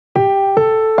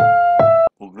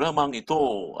Programang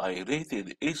ito ay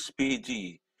rated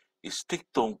SPG,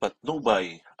 istriktong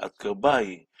patnubay at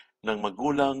gabay ng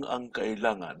magulang ang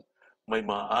kailangan. May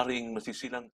maaaring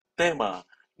masisilang tema,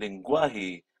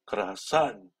 lengguwahe,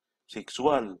 karahasan,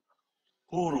 sexual,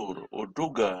 horror o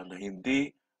druga na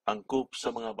hindi angkop sa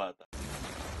mga bata.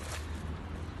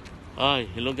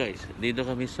 Hello guys. Dito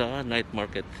kami sa night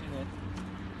market.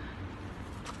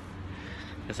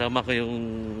 Kasama ko yung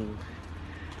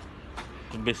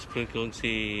best friend kong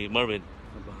si Marvin.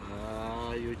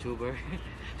 YouTuber.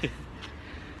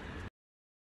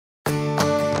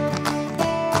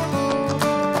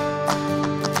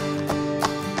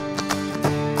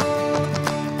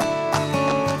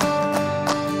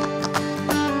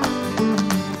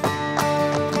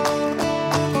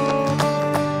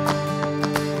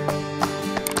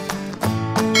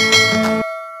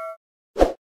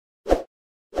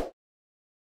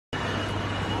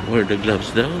 Wear the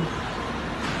gloves down.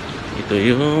 Ito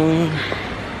yung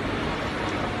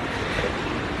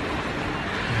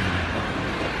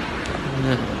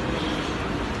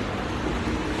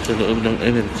sa loob ng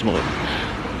Emirates Mall.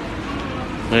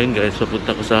 Ngayon guys,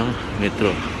 papunta ko sa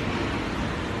metro.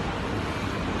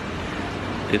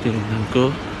 Titingnan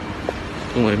ko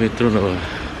kung may metro na ba.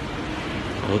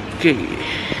 Okay.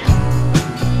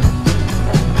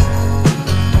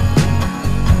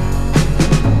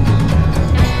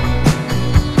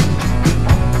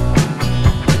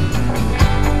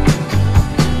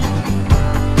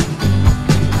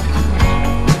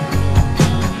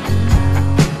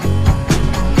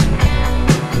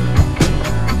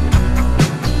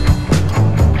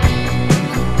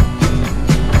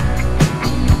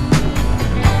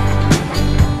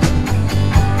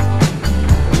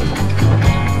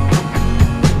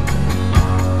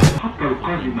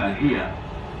 هي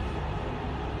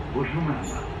برجمان،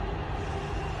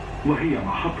 وهي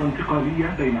محطة انتقالية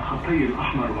بين خطي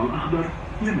الأحمر والأخضر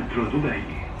لمترو دبي.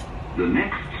 The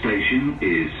next station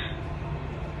is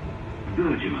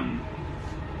Burjuman.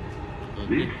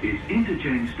 This is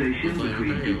interchange station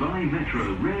between Dubai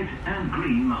Metro red and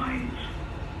green lines.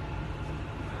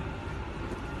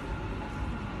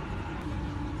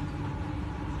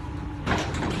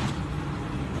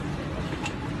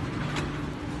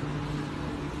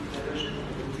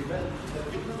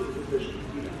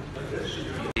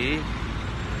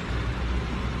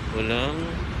 Walang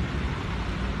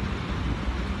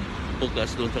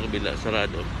bukas doon sa kabila,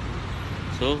 sarado.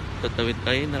 So, tatawid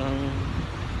tayo ng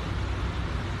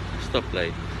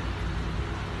stoplight.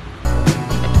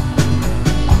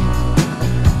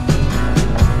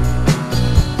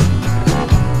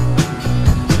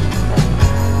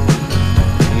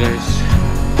 Guys,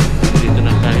 dito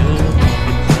na tayo.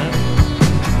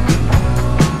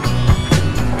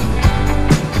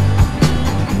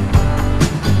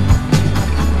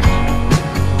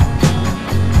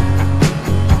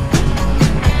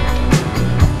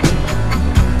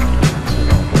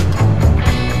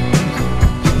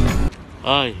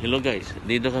 Hello guys,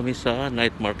 dito kami sa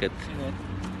night market.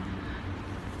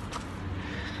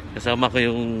 Kasama ko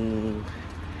yung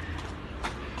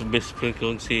best friend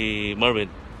kong si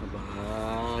Marvin.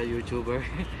 YouTuber.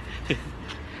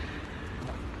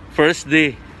 First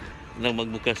day nang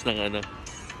magbukas ng ano.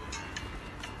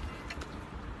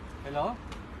 Hello?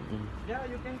 Yeah,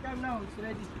 you can come now. It's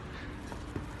ready.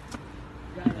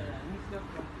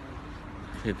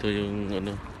 Ito yung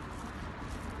ano.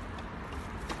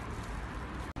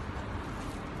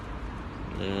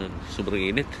 Sobrang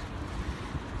init.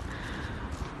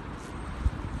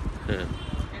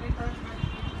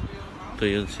 Ito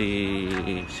yun si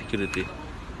security.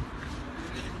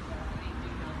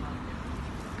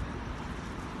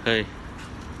 Hi.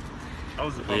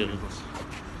 How's the family, boss?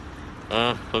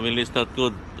 Family is not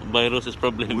good. Virus is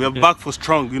problem. We are back for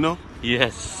strong, you know?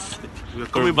 Yes. We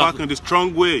are coming back in the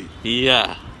strong way.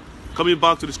 Yeah. Coming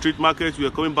back to the street market, we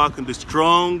are coming back in the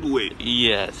strong way.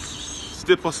 Yes.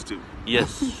 Stay positive.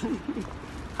 Yes.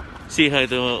 Say hi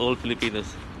to all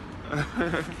Filipinos.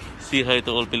 Say hi to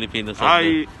all Filipinos.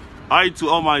 Hi to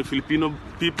all my Filipino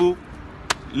people.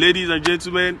 Ladies and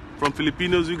gentlemen, from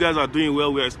Filipinos, you guys are doing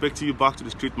well. We are expecting you back to the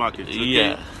street market. Okay?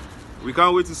 Yeah. We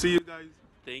can't wait to see you guys.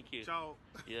 Thank you. Ciao.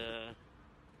 Yeah.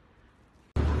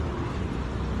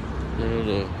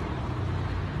 Hello.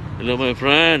 Hello, my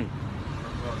friend.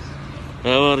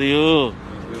 How are you?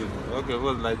 Good. Okay,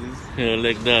 well, like this. Yeah,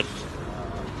 like that.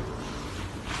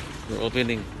 We're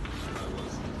opening.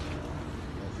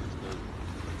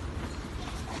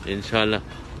 Inshallah.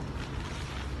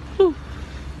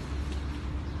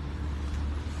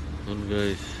 Yun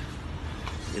guys.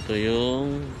 Ito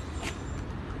yung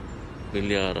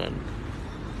bilyaran.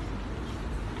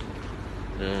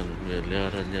 Yan,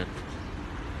 milyaran yan.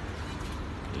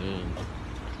 Yan.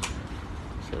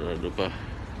 Sarado pa.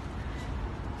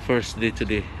 First day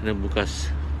today na bukas.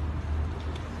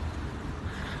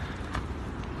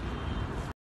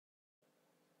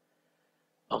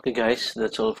 Okay guys,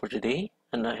 that's all for today,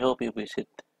 and I hope you visit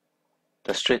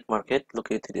the street market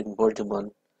located in Burjuman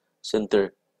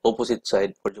Center, opposite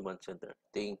side Burjuman Center.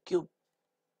 Thank you.